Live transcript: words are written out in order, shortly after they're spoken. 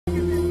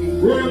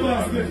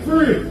robots get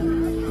free.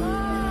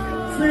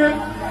 See it?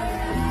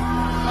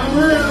 I'm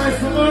realizing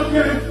from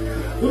okay,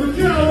 we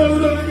can't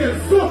hold on again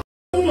so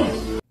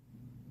much.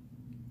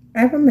 I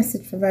have a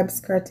message for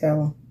Vybz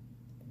Kartel.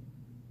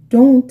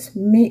 Don't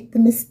make the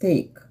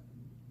mistake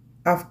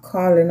of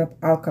calling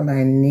up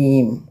Alkaline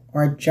name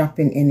or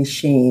dropping any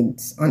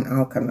shades on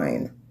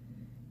Alkaline,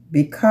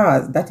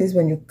 because that is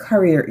when your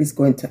career is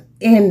going to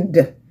end.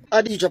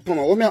 Adija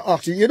Pama, when I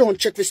ask you, you don't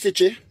check the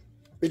stitchy,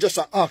 you just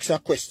ask a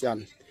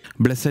question.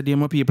 Blessed day,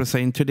 my people. So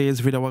in today's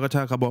video, we're going to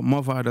talk about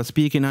Mavado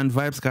speaking on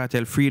Vybz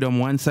Kartel freedom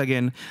once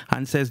again,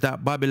 and says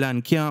that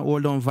Babylon can't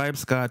hold on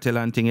Vybz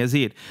Kartel and thing, is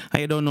it?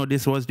 I don't know,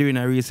 this was during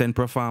a recent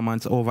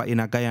performance over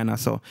in Guyana,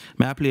 so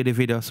may I play the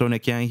video so you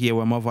can hear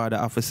what Mavado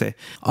have to say.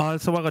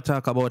 Also, we're going to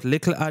talk about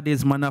Little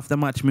Addy's Man of the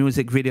Match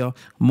music video,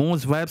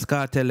 moves Vybz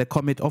Kartel the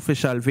commit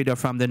official video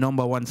from the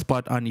 #1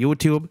 spot on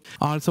YouTube.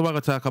 Also, we're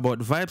going to talk about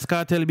Vybz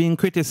Kartel being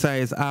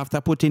criticized after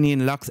putting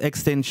in locks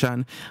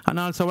extension, and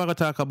also we're going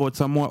to talk about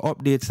some more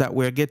updates that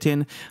we're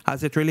getting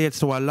as it relates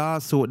to a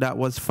lawsuit that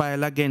was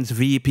filed against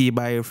VP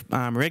by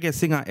reggae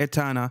singer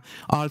Etana.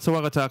 Also, we're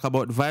going to talk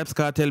about Vybz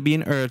Kartel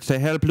being urged to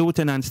help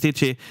Lieutenant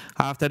Stitchie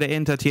after the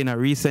entertainer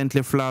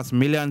recently flossed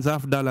millions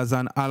of dollars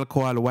on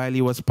alcohol while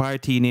he was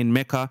partying in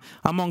Mecca,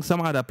 among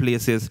some other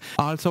places.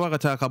 Also, we're going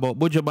to talk about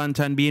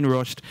Buju being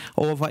rushed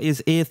over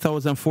his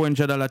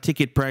 $8,400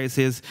 ticket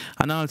prices,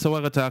 and also we're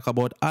going to talk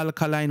about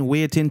Alkaline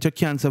waiting to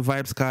cancel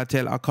Vybz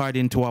Kartel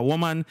according to a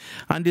woman,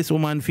 and this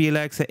woman feel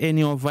like say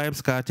any of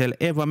Vybz Kartel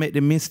ever make the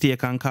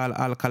mistake and call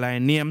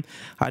Alkaline name,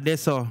 and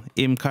that's so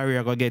him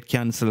career go get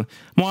cancelled.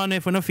 More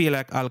if you don't feel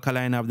like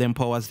Alkaline have them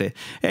powers there.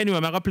 Anyway,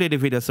 I'm going to play the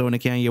video so you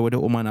can hear what the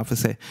woman have to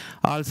say.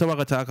 Also, we're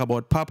going to talk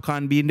about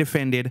Popcaan being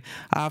defended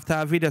after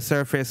a video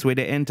surfaced with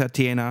the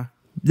entertainer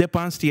up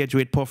on stage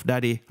with Puff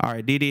Daddy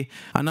or Diddy.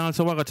 And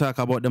also we're going to talk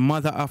about the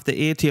mother of the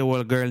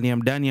 8-year-old girl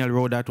named Danielle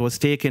Rowe that was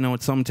taken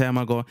out some time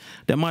ago.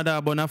 The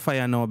mother is on a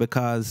fire now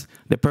because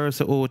the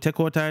person who took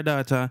out her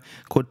daughter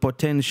could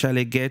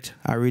potentially get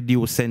a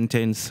reduced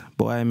sentence.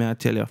 Boy, I may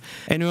tell you.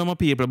 Anyway, my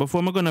people,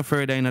 before we're going to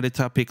further into the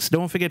topics,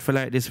 don't forget to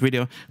like this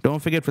video. Don't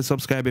forget to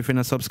subscribe if you're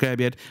not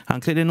subscribed yet.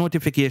 And click the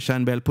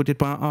notification bell. Put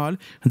it on all.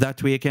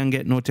 That way you can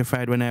get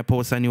notified when I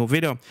post a new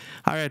video.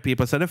 Alright,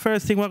 people. So the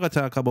first thing we're going to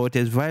talk about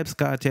is Vybz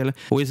Kartel,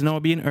 who is now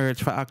being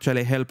urged for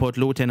actually help out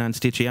Lieutenant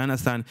Stitchie. You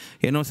understand?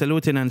 You know, so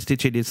Lieutenant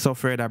Stitchie did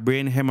suffer a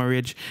brain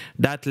hemorrhage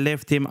that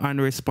left him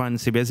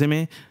unresponsive. You see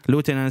me?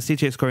 Lieutenant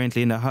Stitchie is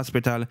currently in the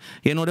hospital.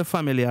 You know, the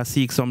family are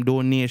seek some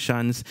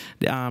donations.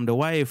 The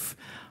wife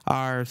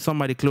or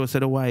somebody close to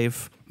the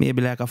wife,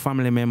 maybe like a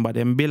family member,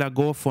 them build a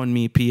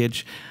GoFundMe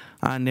page,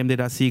 and them did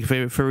a seek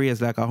for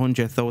raise like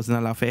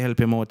 $100,000 for help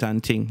him out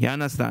and thing. You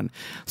understand?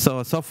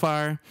 So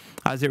far,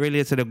 as it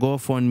relates to the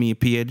GoFundMe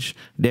page,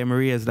 them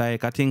raised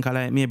like, I think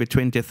like maybe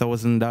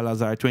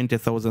 $20,000 or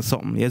 20,000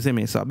 something. You see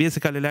me? So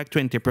basically like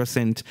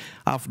 20%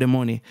 of the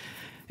money.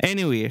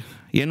 Anyway,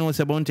 you know,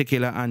 the Bounty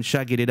Killer and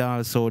Shaggy did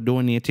also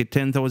donated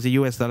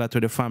 $10,000 to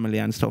the family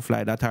and stuff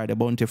like that, or the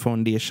Bounty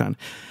Foundation.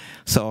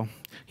 So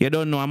you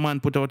don't know, a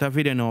man put out a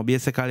video now,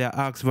 basically I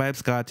asked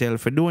Vybz Kartel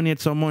for donate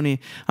some money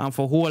and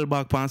for hold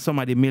back on some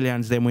of the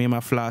millions them we him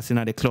floss in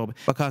at the club.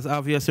 Because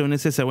obviously when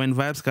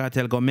Vybz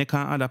Kartel go make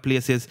on other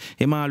places,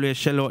 him always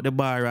shell out the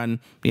bar, and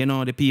you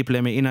know the people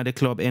in at the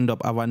club end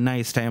up have a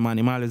nice time, and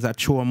him always a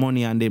throw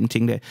money and them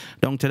thing there.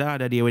 Down to the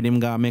other day when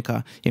him go make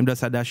him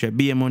just a dash a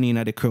beer money in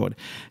at the crowd.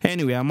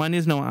 Anyway, a man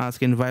is now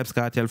asking Vybz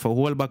Kartel for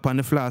hold back on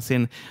the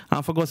flossing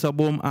and for go so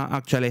boom and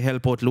actually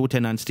help out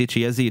Lieutenant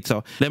Stitchie, as it.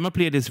 So let me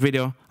play this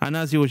video, and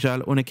as usual,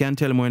 you can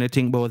tell me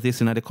anything about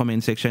this in the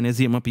comment section, is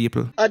it, my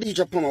people?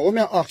 Adija Pama, when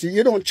I ask you,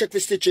 you don't check the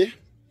stitchy,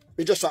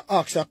 you just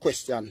ask a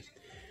question.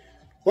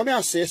 When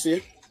I say,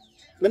 see,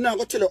 I'm not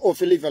going to tell you how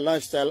to live a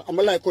lifestyle. I'm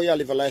like how you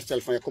live a lifestyle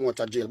when you come out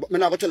of jail, but I'm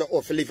not going to tell you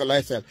how to live a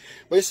lifestyle.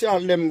 But you see all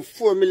them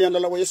 $4 million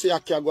where you see I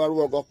can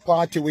go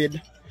party with,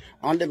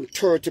 and them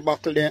 30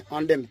 buckle there,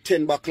 and them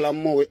 10 buckle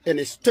and more, and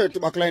it's 30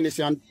 buckle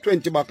and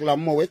 20 buckle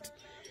and more.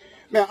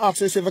 May I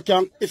ask you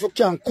if you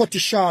can cut it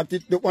short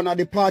the one of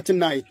the party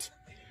night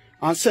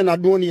and send a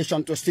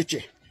donation to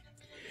Stitchie.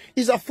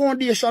 He's a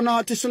foundation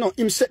artist, you know.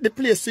 Him set the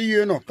place to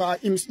you, know.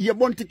 Because your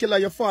Bounty Killer,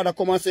 your father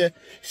come and say,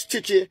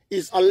 Stitchie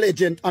is a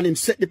legend, and him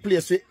set the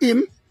place for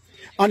him,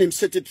 and him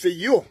set it for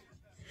you.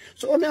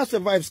 So when I say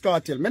Vybz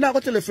Kartel, I'm not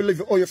going to tell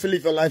you how you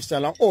live your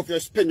lifestyle and how you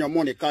spend your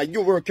money, because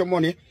you work your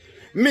money.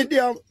 Me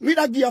give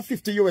you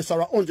 $50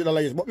 or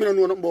 $100, but I don't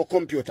know nothing about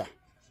computer.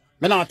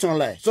 I'm not telling you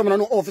lie. So I don't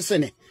know how to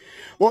send it.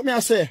 What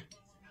I say,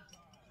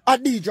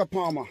 Adija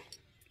Palmer,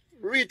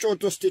 reach out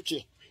to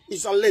Stitchie.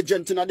 He's a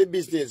legend in the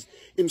business.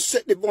 Him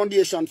set the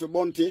foundation for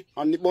Bounty,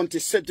 and the Bounty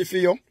set it for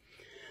you.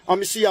 And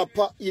me see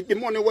the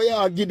money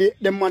where you give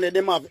the money,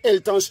 them have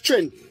health and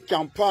strength,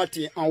 can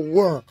party and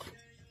work.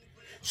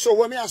 So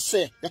when I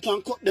say, you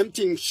can cut them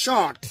things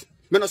short.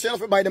 I don't say you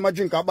have to buy them a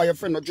drink or buy your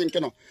friend a drink,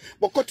 you know.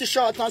 But cut it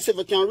short and say if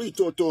you can reach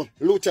out to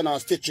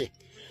Lieutenant Stitchie.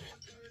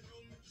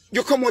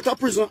 You come out of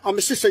prison and my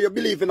sister, you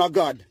believe in a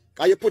God.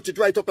 And you put it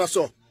right up there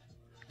so.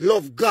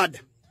 Love God.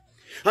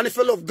 And if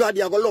you love God,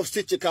 you go love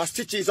Stitchie, because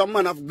Stitchie is a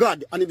man of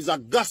God, and he is a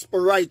gospel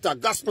writer,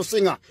 gospel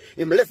singer.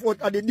 He left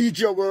out of the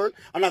DJ world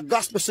and a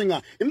gospel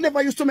singer. He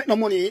never used to make no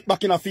money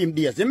back in a film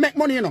days. He make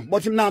money, you know,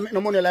 but he now make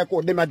no money like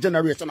how them a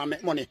generation and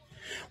make money.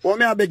 But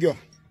me I beg you,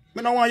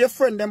 me no want your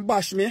friend them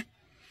bash me,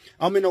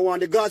 and me no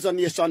want the Gaza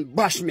nation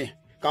bash me,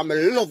 because me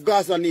love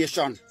Gaza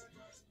nation.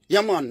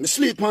 Yeah man, me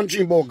sleep and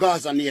dream about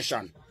Gaza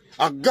nation.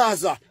 A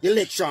Gaza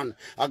election,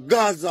 a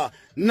Gaza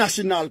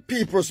National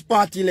People's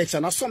Party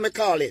election, that's what me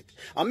call it.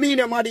 I mean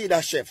them are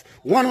that chef,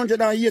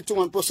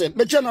 181%.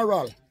 My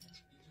general,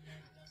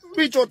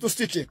 reach out to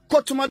Stitchie,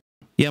 cut to my...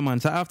 Yeah,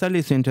 man. So after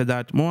listening to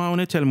that, more I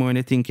want to tell me what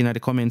you think in the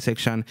comment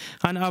section.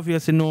 And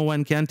obviously, no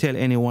one can tell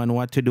anyone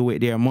what to do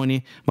with their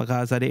money,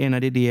 because at the end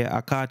of the day,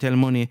 a cartel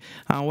money,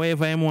 and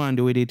whatever him want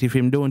to do with it, if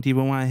him don't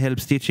even want to help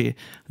Stitchie,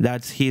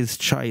 that's his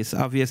choice.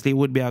 Obviously, it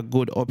would be a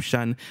good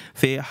option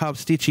for you have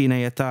Stitchie in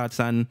your thoughts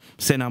and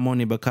send her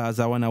money, because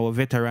I want our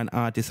veteran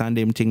artists and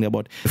them think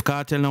about. If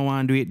cartel no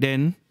want to do it,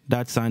 then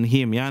that's on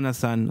him, you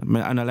understand?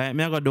 And I like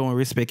me, I don't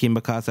respect him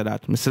because of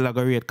that. I still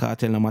go rate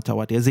Kartel no matter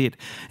what is it.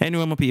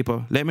 Anyway, my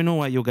people, let me know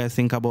what you guys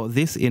think about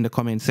this in the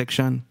comment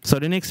section. So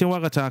the next thing we're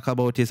going to talk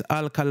about is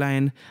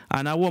Alkaline,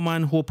 and a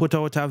woman who put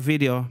out a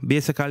video,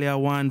 basically a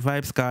one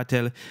Vybz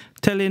Kartel,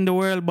 telling the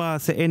world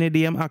boss any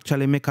day I'm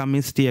actually make a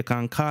mistake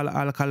and call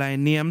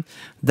Alkaline name,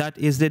 that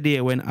is the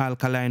day when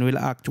Alkaline will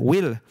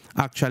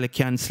actually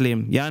cancel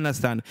him. You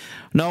understand?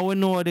 Now we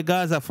know the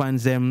Gaza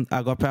fans them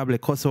are going to probably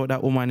cuss out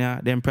that woman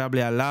here, them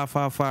probably a laugh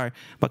far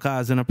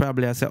because you know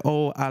probably say,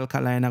 oh,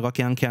 Alkaline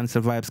can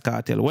cancel Vybz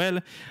Kartel. Well,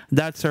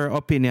 that's her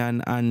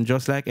opinion, and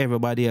just like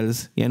everybody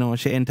else, you know,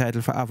 she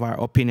entitled for have her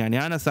opinion. You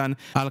understand?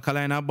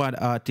 Alkaline a bad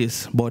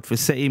artist, but for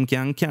say him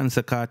can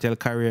cancel Kartel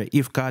career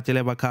if Kartel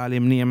ever call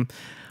him name,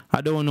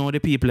 I don't know the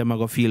people I'm going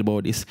to feel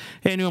about this.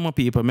 Anyway, my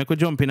people, make we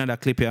jump in that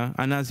clip here,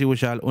 and as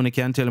usual, only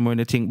can tell me what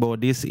you think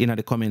about this in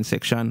the comment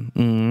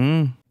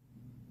section.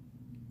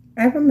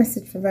 I have a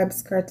message for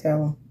Vybz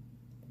Kartel.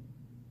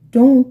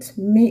 Don't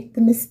make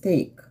the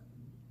mistake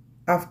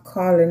of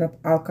calling up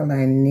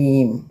Alkaline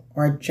name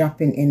or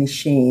dropping any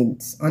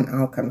shades on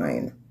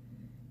Alkaline,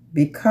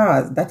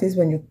 because that is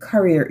when your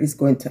career is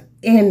going to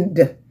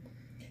end.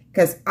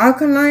 Because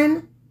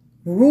Alkaline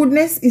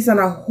rudeness is on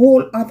a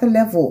whole other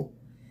level,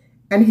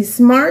 and his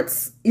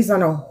smarts is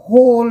on a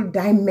whole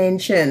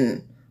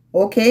dimension.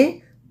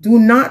 Okay? Do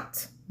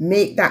not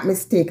make that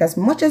mistake. As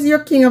much as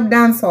you're king of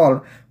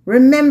dancehall,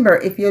 remember,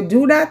 if you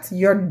do that,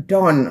 you're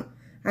done.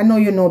 I know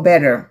you know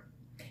better.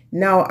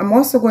 Now, I'm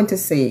also going to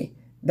say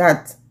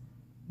that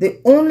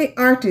the only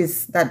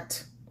artist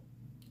that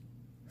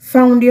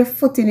found their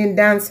footing in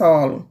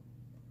dancehall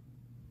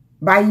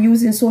by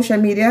using social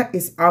media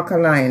is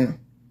Alkaline.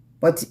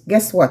 But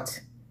guess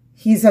what?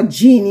 He's a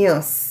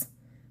genius.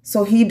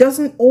 So he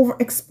doesn't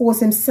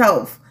overexpose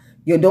himself.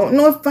 You don't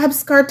know if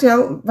Vybz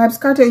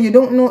Kartel, you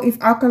don't know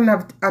if Alkaline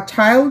have a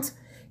child.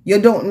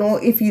 You don't know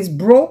if he's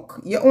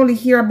broke. You only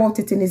hear about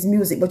it in his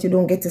music, but you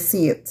don't get to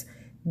see it.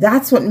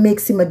 That's what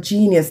makes him a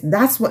genius.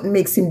 That's what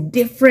makes him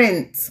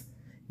different.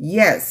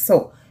 Yes,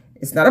 so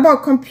it's not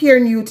about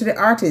comparing you to the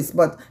artist,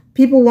 but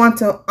people want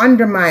to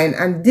undermine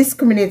and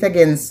discriminate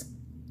against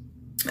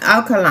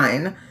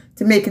Alkaline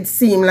to make it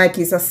seem like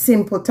he's a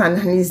simpleton,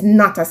 and he's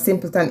not a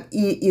simpleton.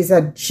 He is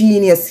a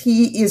genius.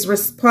 He is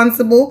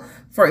responsible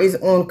for his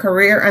own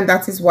career, and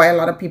that is why a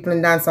lot of people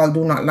in dancehall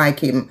do not like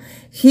him.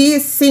 He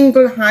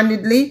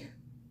single-handedly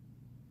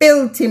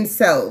built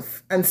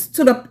himself and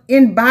stood up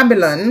in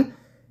Babylon,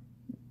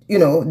 you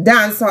know,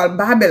 dancehall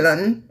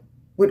Babylon,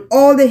 with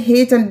all the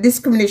hate and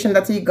discrimination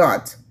that he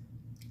got,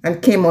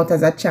 and came out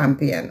as a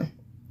champion.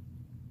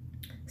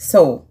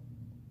 So,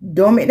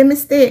 don't make the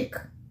mistake,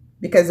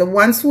 because the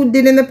ones who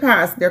did in the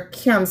past, they're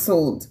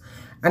cancelled.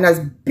 And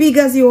as big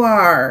as you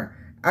are,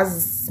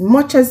 as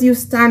much as you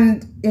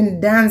stand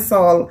in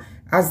dancehall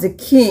as the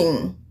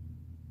king,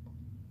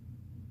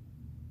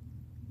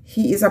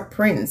 he is a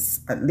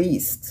prince, at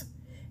least.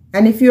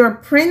 And if you're a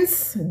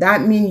prince,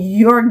 that means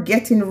you're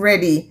getting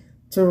ready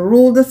to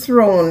rule the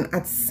throne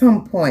at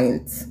some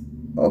point.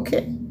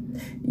 Okay?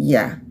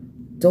 Yeah.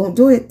 Don't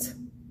do it.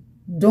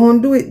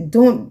 Don't do it.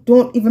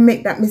 Don't even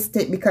make that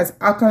mistake, because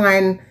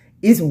Alkaline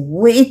is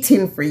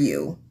waiting for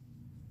you.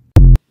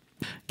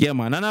 Yeah,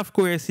 man. And of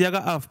course, you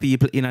gotta have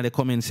people in the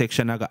comment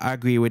section that gotta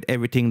agree with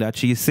everything that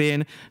she's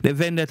saying. The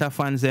Vendetta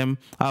fans them,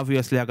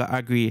 obviously, I gotta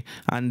agree.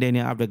 And then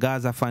you have the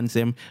Gaza fans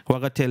them, who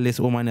gotta tell this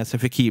woman as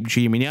if you keep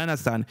dreaming. You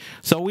understand?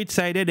 So which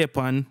side are they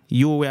on?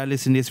 You were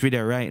listening to this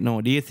video right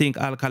now. Do you think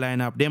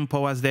Alkaline have them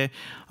powers there?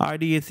 Or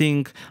do you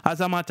think,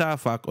 as a matter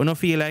of fact, you don't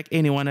feel like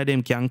any one of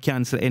them can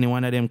cancel any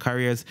one of them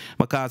careers?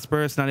 Because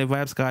personally,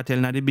 Vybz Kartel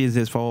in the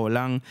business for how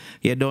long?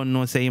 You don't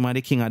know, say him are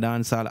the king of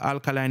dancehall.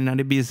 Alkaline in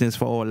the business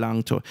for how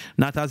long too?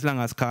 Not as long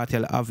as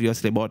Kartel,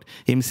 obviously, but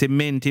him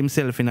cement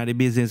himself in the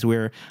business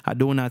where I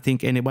do not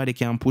think anybody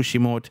can push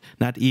him out,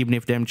 not even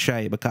if them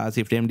try, because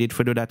if them did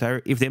for do that,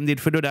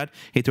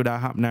 it would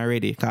have happened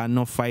already, because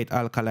no fight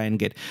Alkaline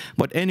get.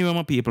 But anyway,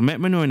 my people, let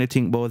me know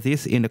anything about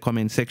this in the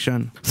comment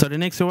section. So the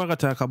next thing we're going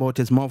to talk about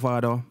is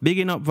Mavado.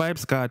 Bigging up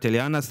Vybz Kartel, you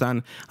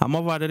understand? And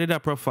Mavado did a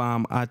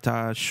perform at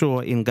a show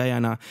in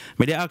Guyana.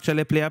 Me they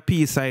actually play a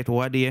piece site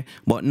one day,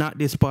 but not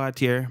this part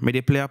here. Me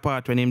they play a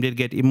part when him did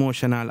get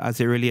emotional as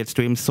it relates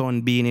to his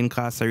son being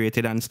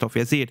incarcerated and stuff,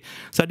 you see it?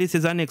 So this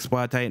is the next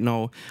part right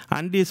now.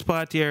 And this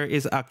part here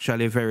is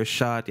actually very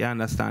short, you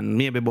understand?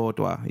 Maybe about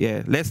what?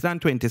 Yeah, less than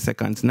 20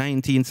 seconds,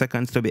 19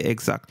 seconds to be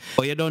exact.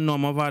 But you don't know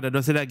Mavado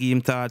does it give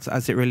him thoughts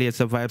as it relates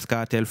to Vybz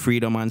Kartel,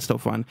 freedom and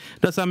stuff. And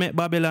does that make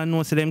Babylon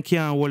know so them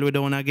can't hold we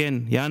down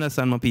again? You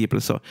understand, my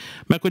people? So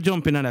I could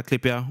jump in that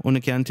clip here.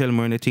 You can tell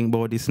me anything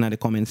about this in the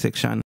comment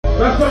section.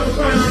 That's what the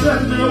final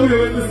step now we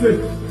are with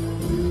this.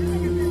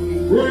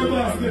 Royal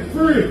basket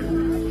free.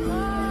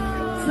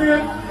 See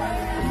it?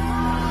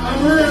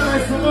 I'm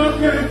realizing some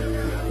okay.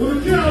 We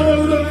can't hold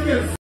it down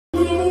again.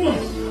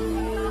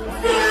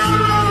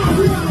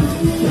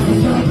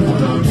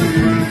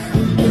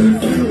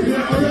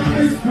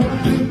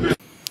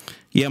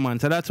 Yeah, man,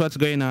 so that's what's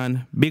going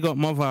on. Big up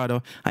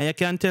Mavado. And you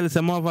can tell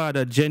some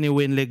Mavado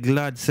genuinely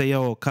glad say,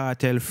 yo,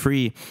 Kartel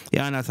free. You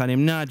understand?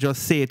 Him not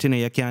just say it, you know,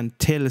 you can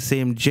tell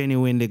him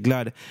genuinely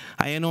glad.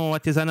 And you know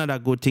what is another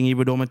good thing,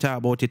 even though I talk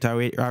about it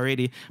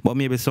already, but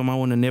maybe someone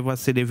want to never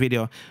see the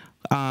video.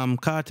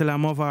 Kartel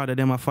and Mavado,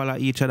 them follow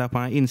each other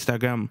on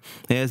Instagram.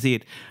 There's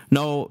it.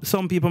 Now,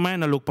 some people might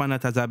not look upon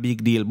that as a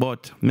big deal,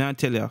 but may I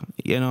tell you,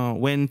 you know,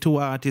 when two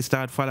artists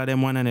start follow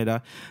them one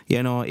another,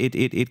 you know,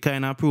 it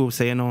kind of proves,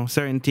 you know,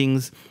 certain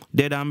things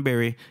dead and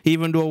buried.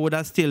 Even though would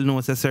I still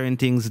know say certain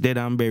things dead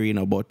and buried, you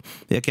know, but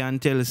you can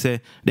tell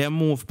say they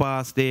move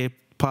past the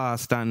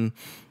past and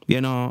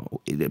you know,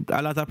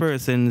 a lot of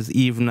persons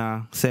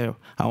even say,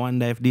 I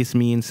wonder if this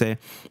means say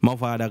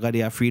Mavado got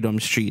their Freedom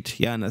Street,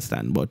 you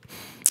understand? But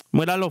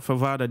with a love for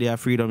Vado their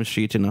Freedom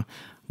Street, you know.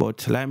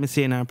 But like me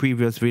say in a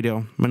previous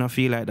video, I don't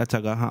feel like that's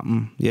gonna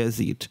happen. Yes,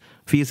 it.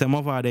 Feel say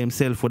Mavado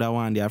himself would have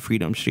won their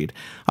Freedom Street.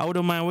 I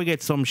wouldn't mind we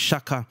get some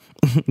shaka,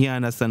 you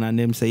understand, and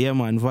them say, yeah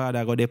man,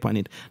 Vado got up on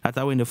it. That's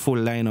when the full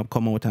lineup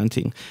come out and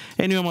thing.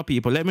 Anyway, my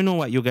people, let me know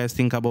what you guys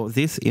think about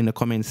this in the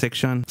comment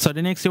section. So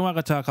the next thing we're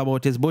gonna talk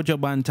about is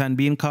Buju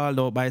being called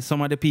out by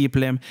some of the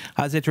people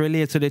as it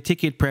relates to the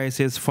ticket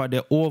prices for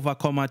the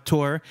Overcomer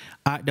tour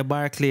at the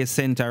Barclays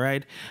Center,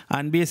 right?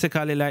 And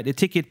basically like the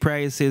ticket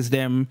prices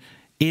them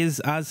is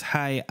as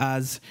high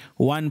as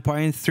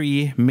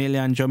 1.3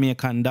 million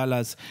Jamaican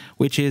dollars,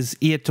 which is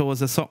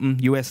 8,000 something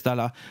US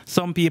dollar.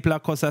 Some people,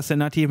 of course, say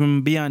not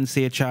even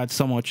Beyonce charge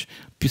so much.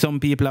 Some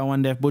people are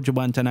wonder if Buju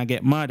Banton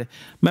get mad.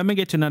 Let me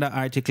get another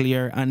article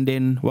here and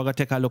then we're going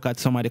to take a look at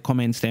some of the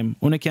comments them.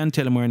 You can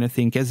tell me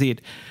anything, is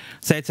it?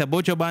 So it's a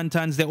Buju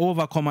Banton's The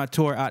Overcomer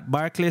Tour at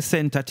Barclays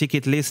Center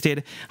ticket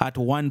listed at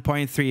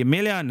 1.3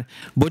 million.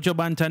 Buju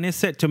Banton is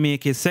set to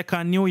make his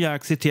second New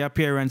York City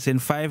appearance in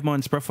 5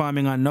 months,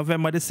 performing on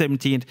November the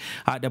 17th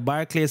at the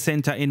Barclays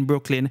Center in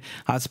Brooklyn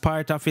as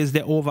part of his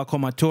The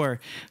Overcomer Tour.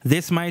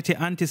 This mighty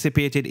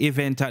anticipated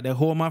event at the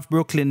home of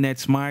Brooklyn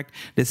Nets marked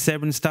the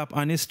 7th stop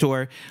on his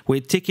tour,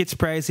 with tickets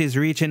prices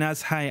reaching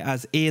as high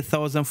as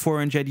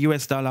 8,400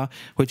 US dollar,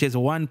 which is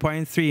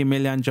 1.3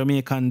 million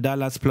Jamaican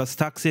dollars plus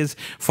taxes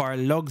for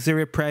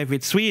luxury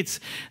private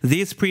suites.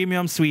 These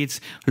premium suites,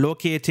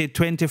 located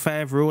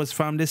 25 rows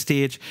from the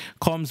stage,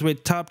 comes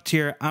with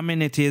top-tier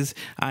amenities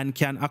and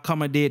can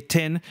accommodate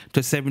 10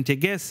 to 70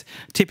 guests,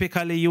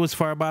 typically used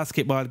for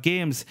basketball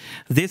games.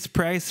 This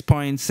price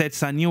point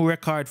sets a new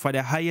record for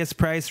the highest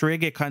price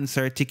reggae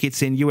concert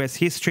tickets in US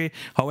history.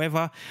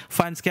 However,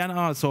 fans can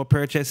also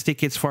purchase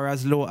tickets for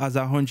as low as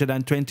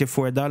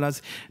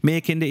 $124,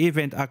 making the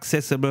event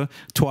accessible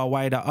to a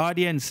wider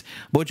audience.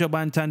 Buju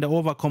Banton The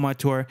Overcomer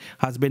Tour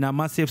has been a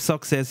massive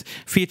success,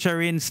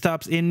 featuring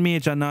stops in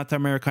major North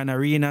American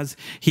arenas.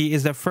 He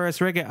is the first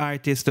reggae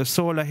artist to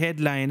solo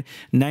headline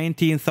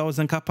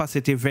 19,000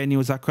 capacity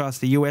venues across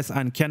the US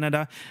and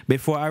Canada.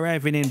 Before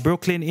arriving in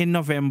Brooklyn in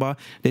November,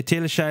 the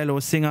Till Shiloh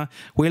singer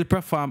will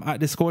perform at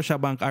the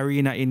Scotiabank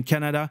Arena in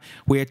Canada,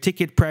 where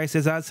ticket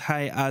prices as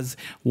high as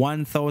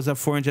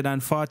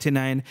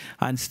 $1,449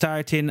 and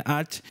starting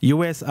at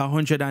US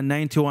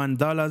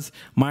 $191,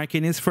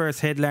 marking his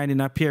first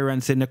headlining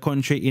appearance in the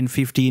country in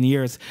 15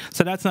 years.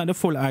 So that's not the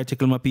full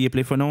article, my people.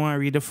 If you don't want to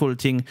read the full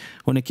thing,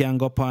 you can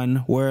go up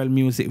on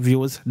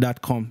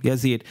worldmusicviews.com. You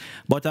see it.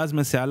 But as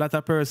I say, a lot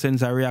of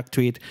persons are react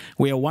to it,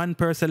 where one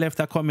person left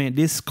a comment.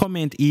 This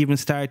comment even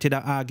started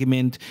an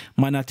argument.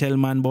 Man a tell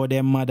man about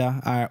them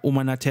mother, or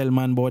woman a tell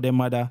man about them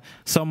mother.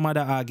 Some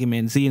mother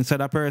arguments. See, so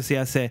the person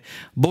I say,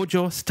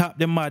 Buju, stop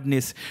the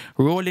madness.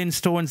 Rolling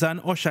Stones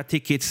and Usher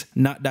tickets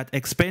not that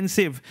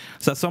expensive.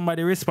 So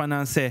somebody respond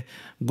and say,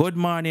 good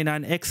morning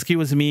and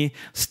excuse me,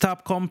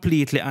 stop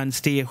completely and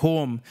stay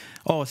home.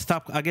 Oh,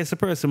 stop. I guess the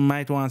person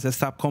might want to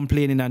stop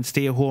complaining and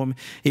stay home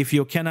if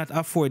you cannot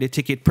afford the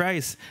ticket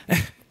price.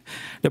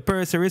 The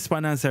person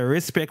responded and said,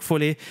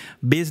 respectfully,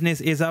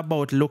 business is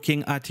about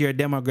looking at your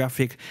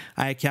demographic.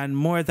 I can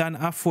more than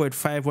afford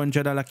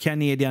 $500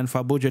 Canadian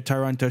for Buju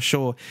Toronto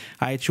show.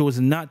 I choose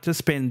not to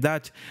spend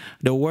that.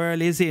 The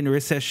world is in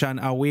recession,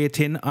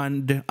 awaiting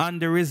on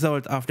the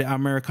result of the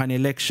American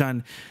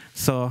election.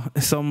 So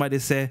somebody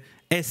say,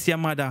 "Es your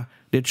mother,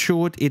 the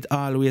truth, it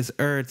always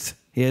hurts."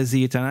 Here's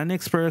it. And the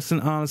next person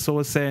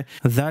also say,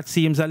 that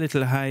seems a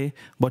little high,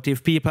 but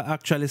if people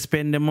actually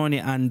spend the money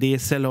and they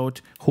sell out,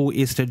 who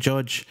is to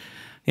judge?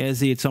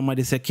 Here's it.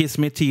 Somebody say, kiss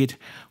me teeth.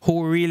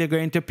 Who really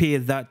going to pay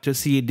that to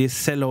see this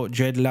sell out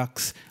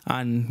dreadlocks?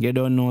 And you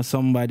don't know,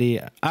 somebody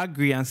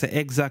agree and say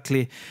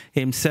exactly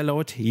him sell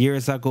out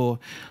years ago.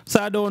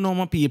 So I don't know,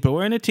 my people.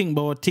 When you think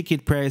about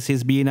ticket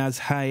prices being as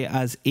high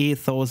as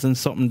 $8,000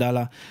 something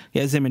dollar,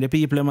 you see me, the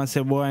people must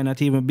say, boy,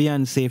 not even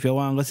Beyonce. If you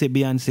want to go see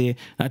Beyonce,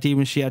 not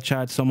even she a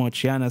charge so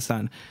much, you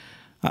understand?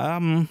 I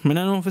don't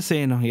know if you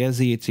say no, you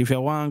see it. If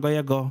you want to go,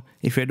 you go.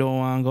 If you don't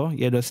want to go,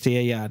 you just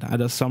stay yard. I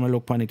just summer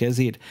look on it, you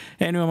see it.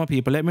 Anyway, my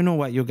people, let me know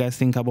what you guys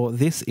think about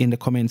this in the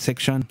comment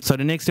section. So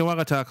the next thing we're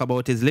going to talk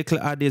about is Little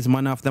Addy's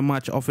Man of the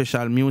Match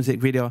official music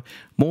video,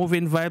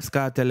 moving Vybz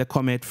Kartel a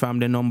comet from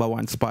the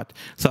 #1 spot.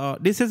 So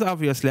this is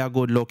obviously a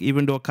good look,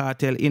 even though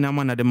Kartel in a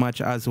man of the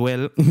match as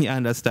well, you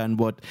understand.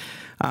 But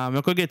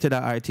we could get to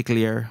that article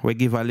here. We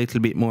give a little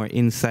bit more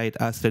insight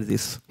as to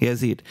this.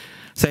 Here's it.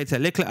 So it's a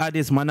Little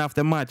Addy's Man of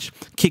the Match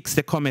kicks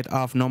the comet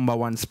off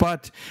 #1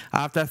 spot.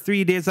 After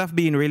 3 days of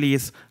being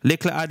released,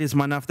 Little Addy's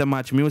Man of the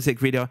Match music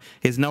video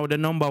is now the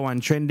 #1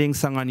 trending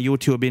song on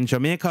YouTube in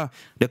Jamaica.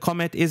 The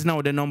comet is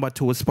now the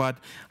 #2 spot,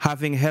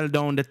 having held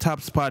down the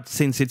top spot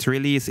since its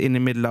release in the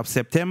middle of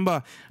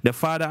September. The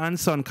father and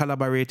son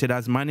collaborated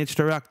has managed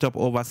to rack up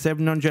over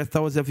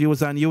 700,000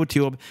 views on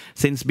YouTube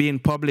since being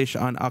published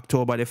on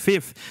October the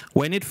 5th.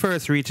 When it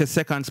first reached the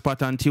second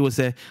spot on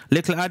Tuesday,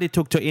 Little Addy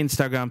took to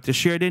Instagram to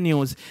share the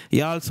news.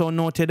 He also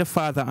noted the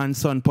father and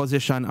son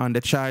position on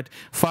the chart.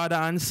 Father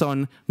and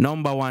son,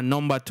 #1,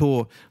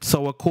 #2.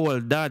 So we call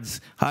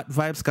dads at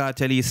Vybz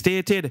Kartel. He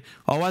stated,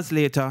 hours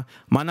later,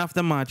 Man of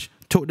the Match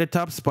took the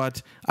top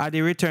spot.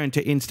 Addy returned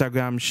to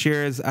Instagram,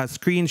 shares a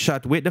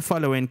screenshot with the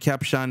following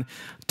caption,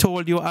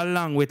 "Told you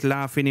along," with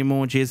laughing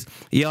emojis.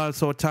 He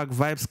also tagged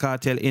Vybz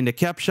Kartel in the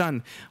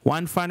caption.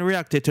 One fan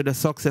reacted to the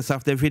success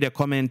of the video,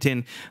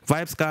 commenting,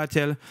 "Vybz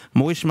Kartel,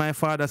 I wish my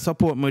father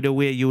support me the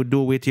way you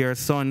do with your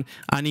son,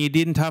 and he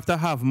didn't have to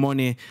have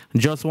money,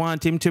 just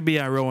want him to be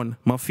around.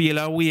 I feel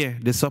away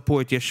the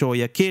support you show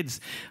your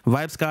kids."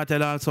 Vybz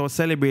Kartel also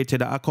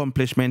celebrated the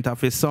accomplishment of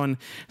his son,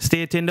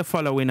 stating the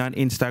following on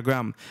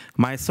Instagram,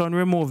 "My son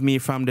removed me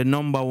from the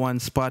 #1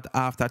 spot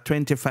after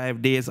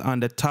 25 days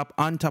on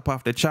top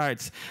of the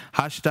charts.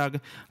 Hashtag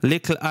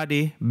Little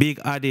Addy, Big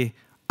Addy,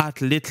 at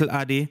Little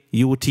Addy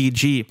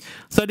UTG."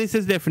 So this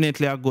is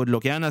definitely a good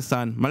look, you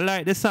understand? I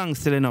like the song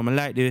still, you know, I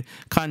like the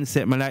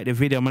concept, I like the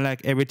video, I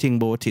like everything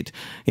about it.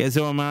 Yes,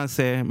 what I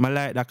say, I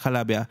like the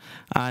collab,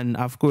 and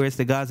of course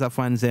the Gaza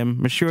fans,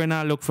 I'm sure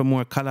now look for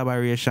more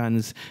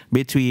collaborations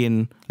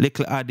between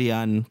Little Addy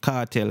and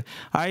Kartel,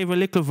 or even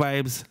Little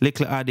Vybz,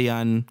 Little Addy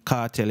and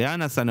Kartel, you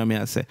understand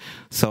what I say?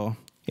 So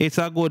it's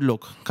a good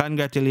look.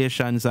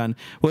 Congratulations, and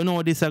we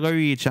know this is going to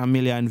reach 1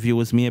 million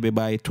views maybe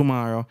by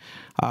tomorrow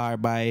or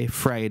by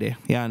Friday.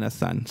 You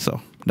understand?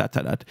 So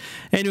that.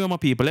 Anyway, my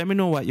people, let me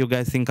know what you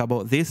guys think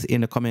about this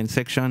in the comment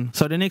section.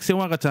 So the next thing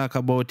we're going to talk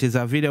about is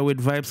a video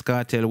with Vybz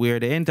Kartel where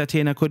the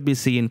entertainer could be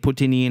seen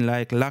putting in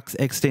like locks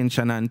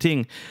extension and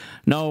thing.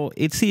 Now,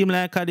 it seemed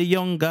like the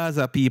young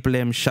Gaza people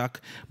them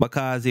shock,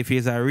 because if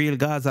he's a real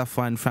Gaza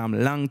fan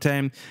from long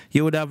time,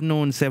 you would have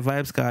known, say,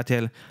 Vybz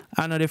Kartel,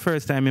 I know the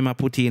first time him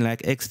put in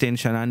like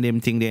extension and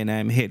them thing there in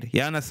him head.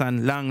 You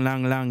understand?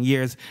 Long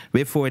years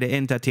before the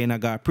entertainer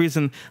got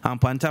prison.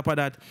 And on top of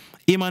that,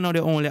 him not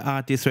the only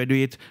artist who do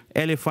it.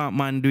 Elephant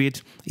Man do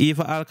it.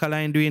 Even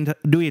Alkaline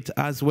do it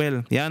as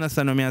well. You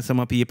understand what I mean?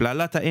 Some people, a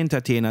lot of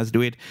entertainers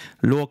do it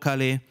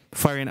locally,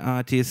 foreign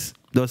artists.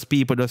 Those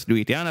people just do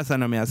it. You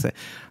understand what I say?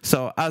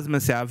 So as I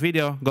say, a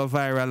video go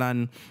viral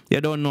and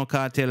you don't know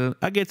Kartel,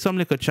 I get some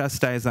little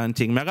chastise and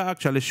thing. I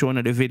actually show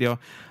you the video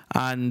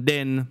and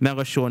then I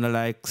go show you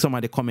like some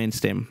of the comments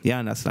them. You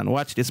understand?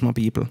 Watch this, my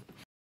people.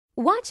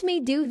 Watch me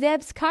do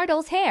Vybz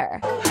Kartel's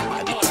hair.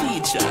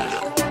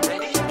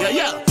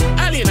 Yeah.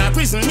 Alien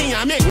prison me,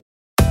 I make.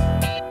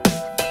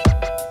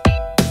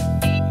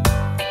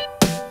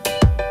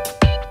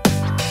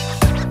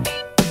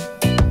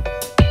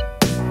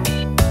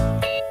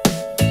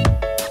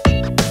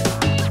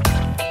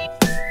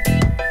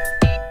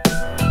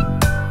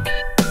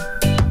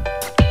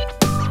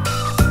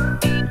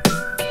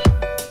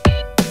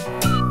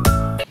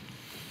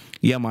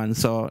 Yeah, man.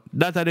 So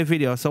that are the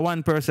video. So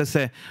one person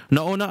say,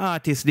 no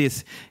artist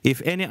this.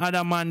 If any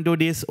other man do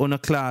this, on a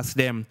class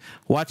them.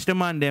 Watch the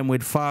man them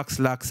with fox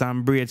locks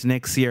and braids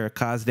next year,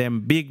 cause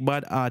them big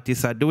bad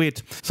artists are do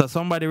it. So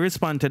somebody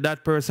respond to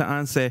that person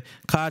and say,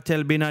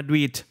 Kartel been a do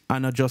it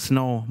and not just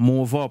now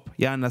move up.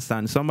 You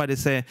understand? Somebody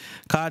say,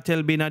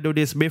 Kartel been a do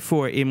this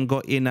before him go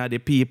in at the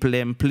people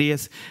in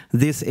place.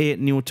 This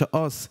ain't new to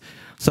us.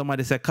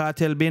 Somebody say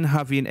Kartel been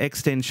having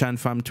extension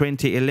from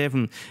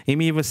 2011.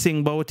 Him even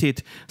sing about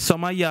it.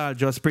 Some of y'all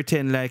just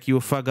pretend like you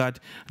forgot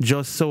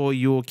just so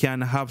you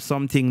can have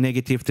something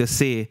negative to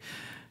say.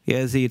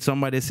 Yes, it.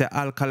 Somebody say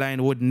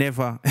Alkaline would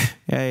never.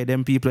 Hey,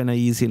 them people are not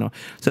easy, you know.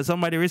 So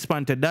somebody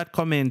respond to that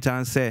comment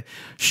and say,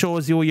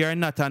 shows you're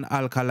not an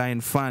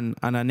Alkaline fan.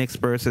 And the next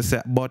person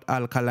say, but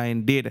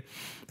Alkaline did.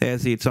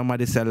 Yes, it.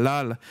 Somebody say,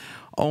 lol.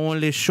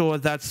 Only show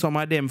that some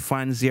of them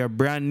fans here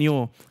brand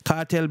new.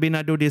 Kartel been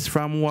a do this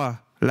from what?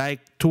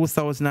 Like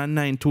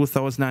 2009,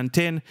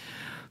 2010.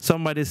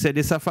 Somebody said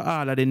this is for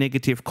all of the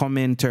negative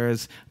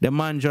commenters. The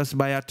man just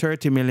buy a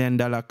 $30 million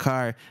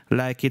car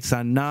like it's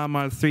a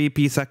normal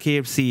 3-piece of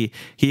KFC.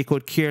 He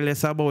could care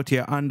less about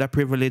your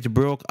underprivileged,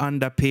 broke,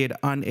 underpaid,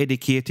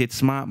 uneducated,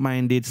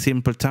 smart-minded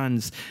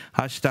simpletons.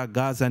 Hashtag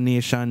Gaza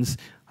Nations.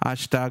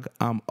 Hashtag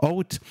I'm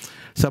out.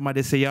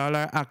 Somebody say y'all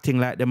are acting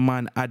like the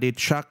man added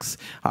tracks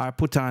or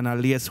put on a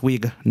lace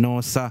wig.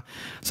 No, sir.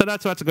 So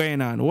that's what's going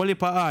on. Whole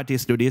heap of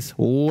artists do this.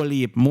 Whole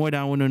heap. More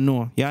than one to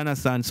know. You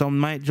understand? Some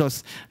might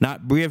just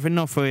not brave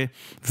enough for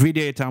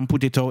video it and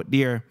put it out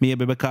there.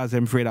 Maybe because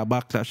they're afraid of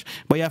backlash.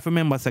 But you have to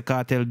remember,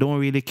 Kartel don't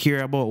really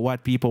care about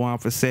what people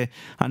want to say.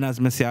 And as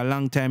I say, a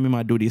long time he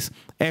might do this.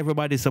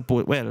 Everybody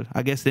support. Well,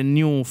 I guess the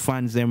new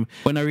fans them,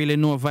 when I really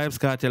know Vybz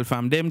Kartel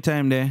from them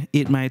time there,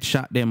 it might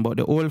shock them. But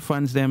the old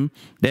fans them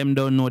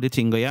don't know the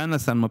thing. You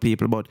understand, my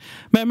people? But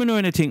let me know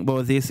anything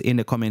about this in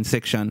the comment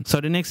section.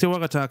 So the next thing we're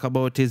going to talk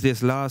about is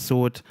this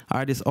lawsuit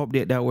or this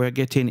update that we're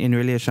getting in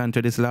relation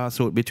to this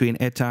lawsuit between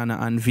Etana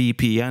and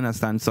VP. You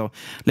understand? So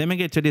let me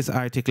get to this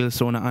article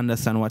so I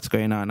understand what's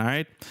going on. All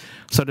right.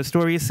 So the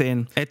story is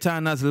saying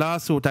Etana's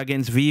lawsuit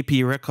against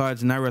VP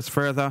Records narrows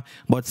further,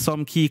 but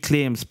some key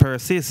claims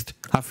persist.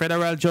 A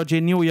federal judge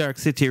in New York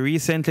City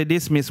recently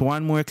dismissed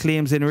one more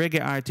claims in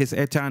reggae artist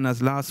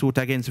Etana's lawsuit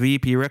against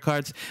VP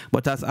Records,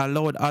 but has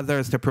allowed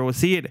others to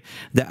proceed.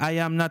 The I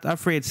Am Not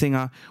Afraid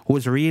singer,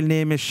 whose real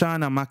name is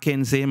Shauna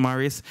Mackenzie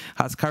Morris,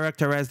 has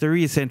characterized the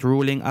recent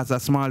ruling as a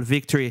small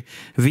victory.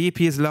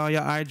 VP's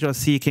lawyer are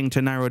just seeking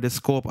to narrow the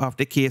scope of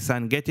the case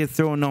and get it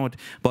thrown out,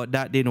 but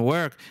that didn't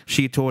work,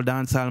 she told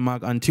Dancehall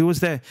Mag on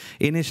Tuesday.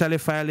 Initially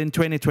filed in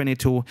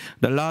 2022,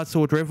 the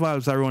lawsuit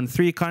revolves around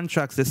 3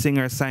 contracts the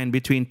singer signed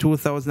between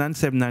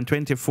 2007 and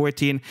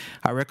 2014,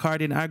 a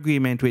recording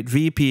agreement with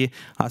VP,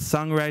 a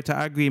songwriter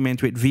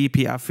agreement with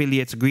VP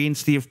affiliates Green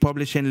Steve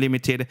Publishing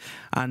Limited,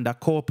 and a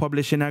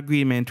co-publishing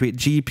agreement with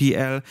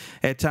GPL.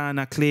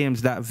 Etana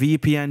claims that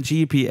VP and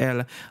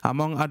GPL,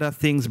 among other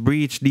things,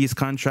 breached these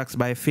contracts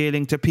by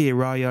failing to pay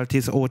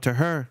royalties owed to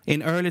her.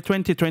 In early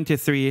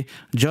 2023,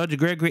 Judge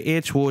Gregory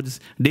H. Woods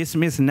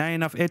dismissed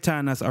 9 of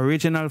Etana's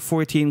original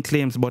 14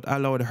 claims but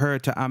allowed her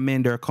to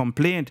amend her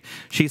complaint.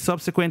 She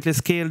subsequently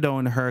scaled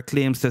down her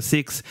claims to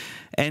 6,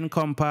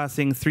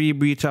 encompassing 3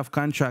 breach of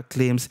contract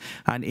claims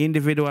and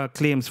individual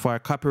claims for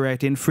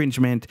copyright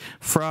infringement,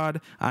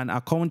 fraud, and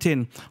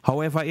accounting.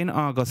 However, in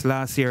August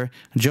last year,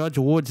 Judge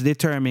Woods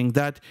determined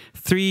that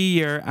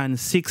 3-year and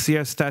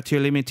 6-year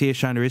statute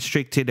limitation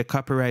restricted the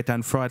copyright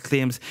and fraud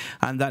claims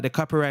and that the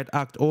Copyright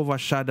Act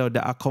overshadowed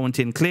the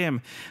accounting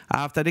claim.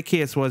 After the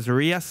case was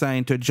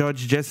reassigned to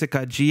Judge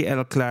Jessica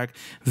G.L. Clark,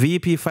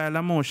 VP filed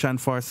a motion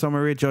for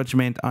summary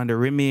judgment on the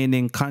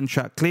remaining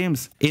contract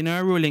claims. In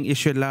her ruling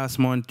issued last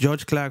month,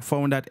 Judge Clark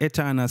found that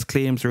Etana's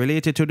claims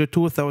related to the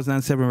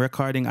 2007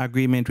 recording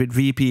agreement with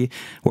VP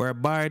were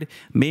barred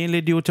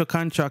mainly due to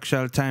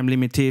contractual time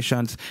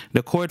limitations.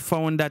 The court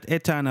found that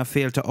Etana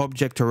failed to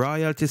object to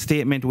royalty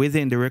statement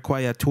within the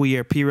required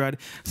 2-year period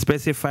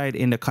specified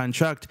in the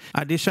contract.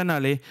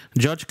 Additionally,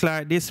 Judge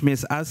Clark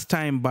dismissed as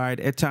time-barred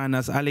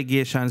Etana's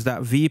allegations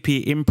that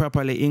VP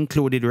improperly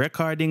included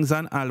recordings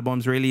and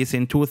albums released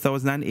in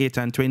 2008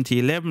 and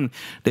 2011.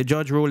 The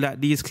judge ruled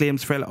that these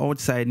claims fell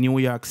outside New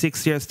York's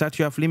 6-year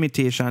statute of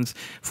limitations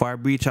for a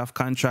breach of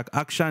contract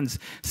actions.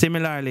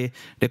 Similarly,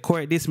 the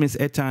court dismissed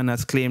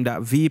Etana's claim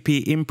that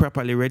VP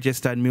improperly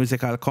registered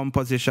musical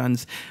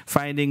compositions,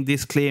 finding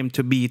this claim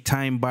to be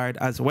time-barred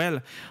as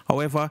well.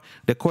 However,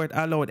 the court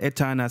allowed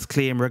Etana's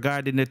claim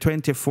regarding the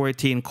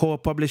 2014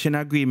 co-publishing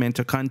agreement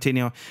to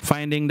continue,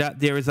 finding that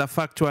there is a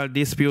factual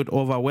dispute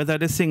over whether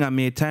the singer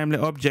made timely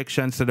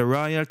objections to the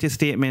royalty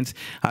statements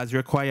as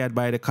required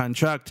by the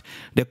contract.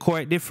 The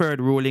court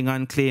deferred ruling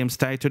on claims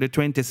tied to the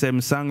 27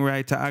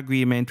 songwriter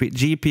agreement with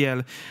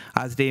GPL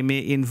as they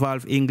may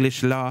involve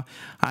English law,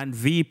 and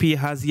VP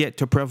has yet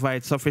to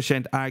provide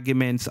sufficient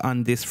arguments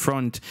on this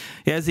front.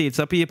 Yes, it's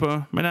so people,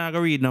 I'm not going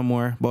to read no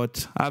more,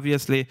 but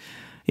obviously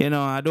You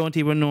know, I don't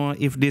even know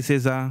if this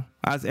is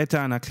as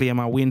Etana claim,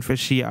 a win for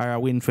she or a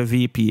win for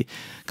VP.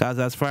 Because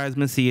as far as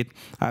me see it,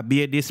 a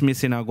be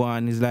dismissing a go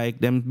on is like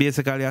them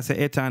basically I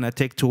say Etana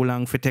take too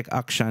long for take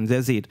actions.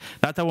 That's it.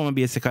 That's what I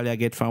basically I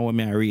get from what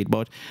I read.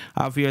 But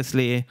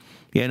obviously,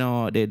 you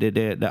know,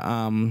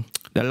 the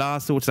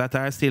lawsuits that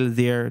are still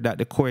there that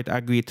the court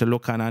agreed to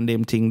look on and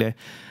them thing there.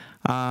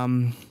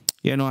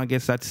 You know, I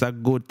guess that's a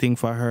good thing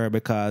for her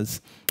because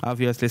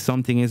obviously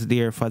something is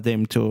there for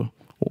them to,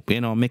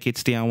 you know, make it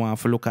stay and want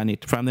to look on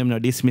it. From them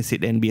to dismiss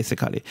it then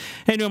basically.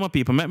 Anyway, my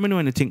people, let me know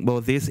anything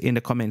about this in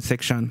the comment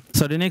section.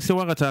 So the next thing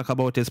we're going to talk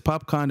about is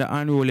Popcaan, the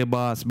unruly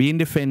boss, being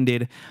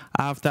defended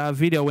after a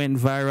video went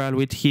viral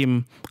with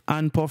him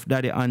and Puff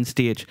Daddy on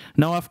stage.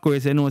 Now, of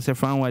course, you know, say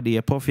from what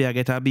day, Puffy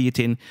get a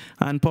beating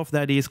and Puff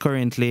Daddy is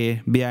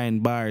currently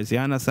behind bars. You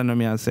understand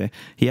what I say?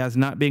 He has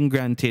not been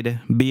granted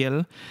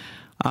bail.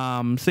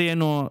 So you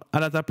know, a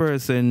lot of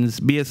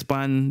persons based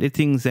upon the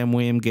things them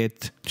we him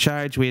get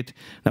charged with,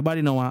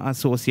 nobody know want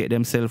associate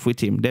themselves with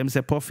him. Them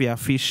say Puffy a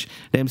fish,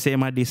 them say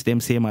him a this, them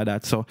say him a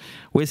that. So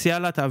we see a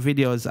lot of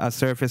videos are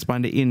surface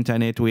on the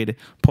internet with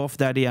Puff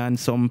Daddy and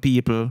some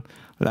people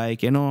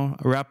like, you know,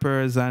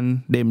 rappers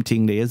and them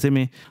thing there, you see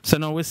me? So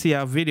now we see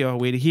a video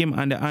with him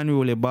and the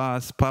unruly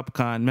boss,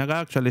 Popcaan. I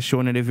actually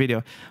shown you the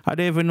video. I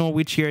don't even know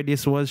which year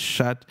this was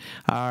shot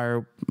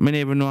or I don't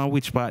even know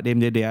which part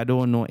them did there. I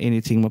don't know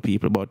anything, my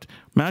people, but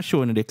I'm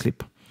showing you the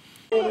clip.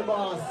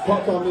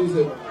 Popcaan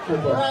music.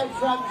 Right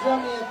from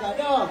Jamaica,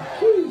 dog.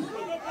 Jeez.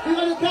 You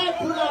know the type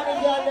put on the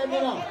girl, them,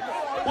 you know.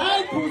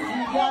 Type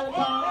pussy, girl,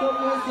 can't do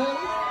music.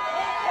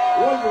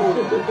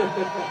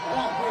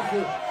 That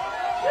pussy.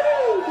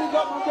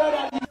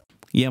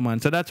 Yeah, man.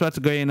 So that's what's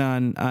going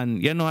on.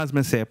 And you know, as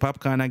me say,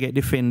 Popcaan I get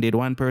defended.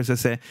 One person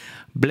say,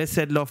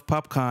 blessed love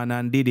Popcaan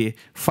and Diddy.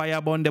 Fire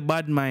burn the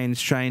bad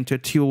minds trying to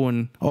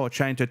tune or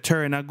trying to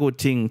turn a good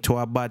thing to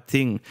a bad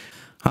thing.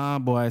 Ah,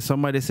 boy.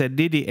 Somebody said,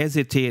 Diddy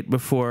hesitate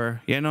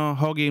before, you know,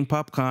 hugging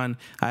Popcaan.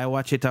 I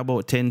watch it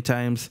about 10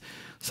 times.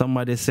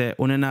 Somebody said,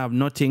 we don't have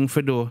nothing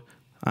for do.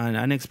 And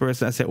the next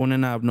person said, we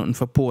don't have nothing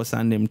for post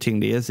and them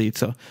thing, you see it.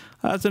 So,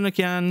 as you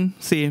can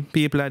see,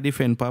 people are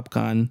different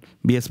Popcaan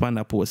based on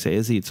the post,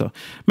 you see it. So,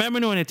 let me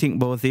know anything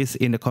about this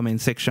in the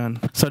comment section.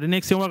 So, the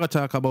next thing we're going to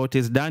talk about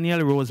is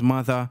Daniel Rose's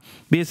mother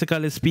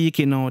basically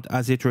speaking out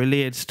as it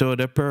relates to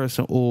the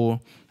person who,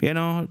 you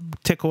know,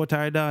 take out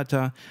her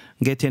daughter,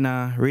 getting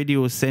a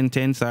reduced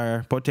sentence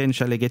or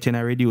potentially getting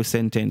a reduced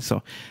sentence.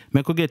 So,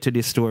 I could get to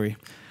this story.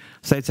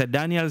 So it's a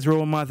Daniel's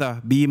Rowe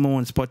mother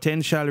bemoans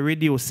potential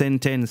reduced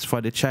sentence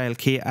for the child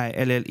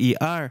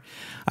K-I-L-L-E-R.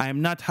 I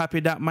am not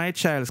happy that my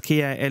child's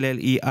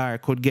K-I-L-L-E-R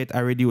could get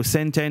a reduced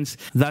sentence.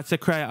 That's a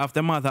cry of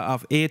the mother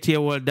of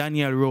 8-year-old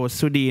Daniel Rose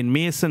Sudeen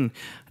Mason.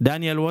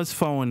 Daniel was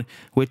found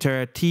with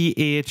her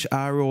THROAT/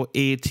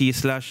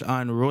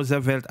 on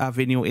Roosevelt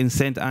Avenue in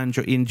St.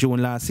 Andrew in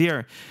June last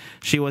year.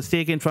 She was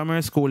taken from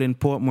her school in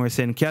Portmore,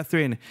 St.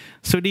 Catherine.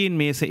 Sudeen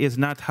Mason is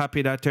not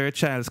happy that her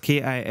child's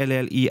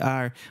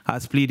K-I-L-L-E-R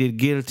has pleaded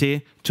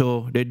guilty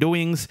to the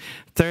doings.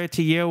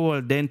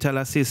 30-year-old dental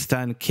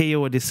assistant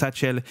K.O.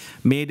 Satchel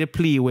made a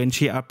plea when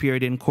she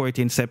appeared in court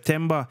in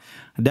September.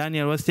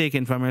 Daniel was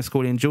taken from her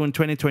school in June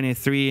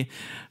 2023.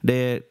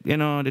 The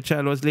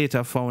child was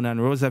later found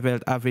on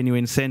Roosevelt Avenue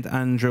in St.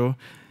 Andrew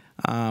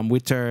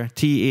with her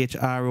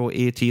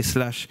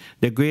THROAT/.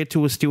 The grade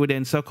 2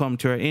 student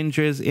succumbed to her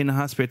injuries in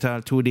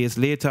hospital 2 days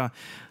later.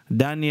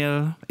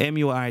 Daniel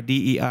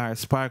MURDER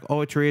sparked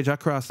outrage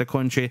across the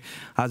country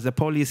as the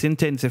police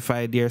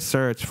intensified their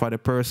search for the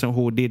person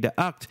who did the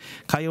act.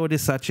 Coyote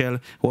Satchel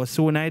was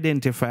soon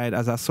identified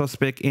as a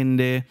suspect in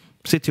the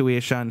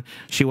situation.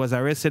 She was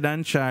arrested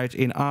and charged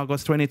in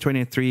August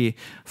 2023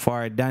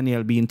 for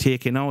Daniel being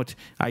taken out.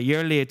 A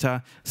year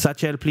later,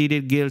 Satchel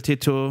pleaded guilty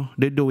to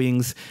the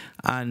doings,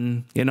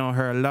 and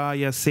her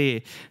lawyers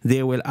say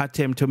they will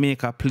attempt to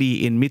make a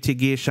plea in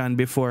mitigation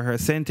before her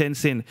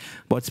sentencing.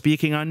 But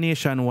speaking on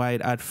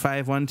Nationwide at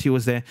 5 on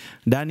Tuesday,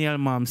 Daniel's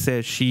mom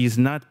says she's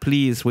not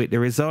pleased with the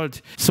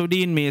result.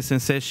 Sudeen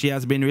Mason says she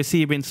has been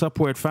receiving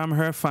support from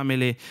her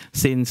family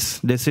since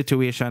the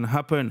situation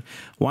happened.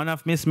 One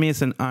of Miss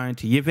Mason's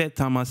aunt, Yvette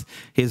Thomas,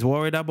 is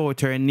worried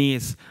about her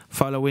niece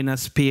following a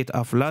spate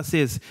of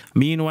losses.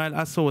 Meanwhile,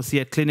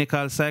 Associate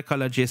Clinical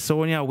Psychologist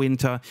Sonia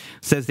Winter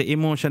says the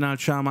emotional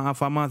trauma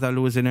of a mother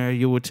losing her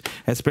youth,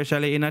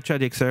 especially in a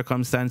tragic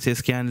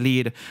circumstances, can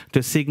lead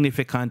to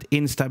significant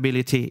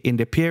instability in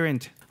the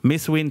parent.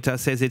 Miss Winter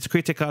says it's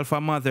critical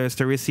for mothers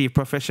to receive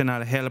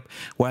professional help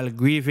while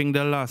grieving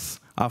the loss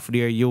of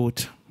their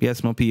youth.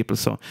 Yes, my people.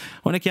 So,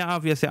 one can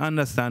obviously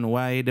understand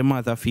why the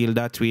mother feel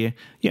that way.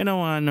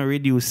 Want to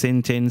reduce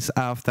sentence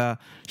after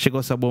she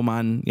goes a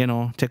woman,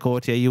 take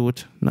out your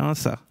youth. No,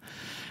 sir.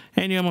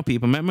 Anyway, my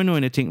people, let me know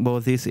anything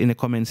about this in the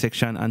comment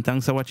section. And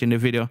thanks for watching the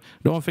video.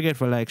 Don't forget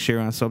to like, share,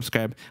 and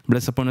subscribe.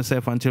 Bless upon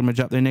yourself until we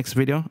drop the next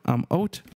video. I'm out.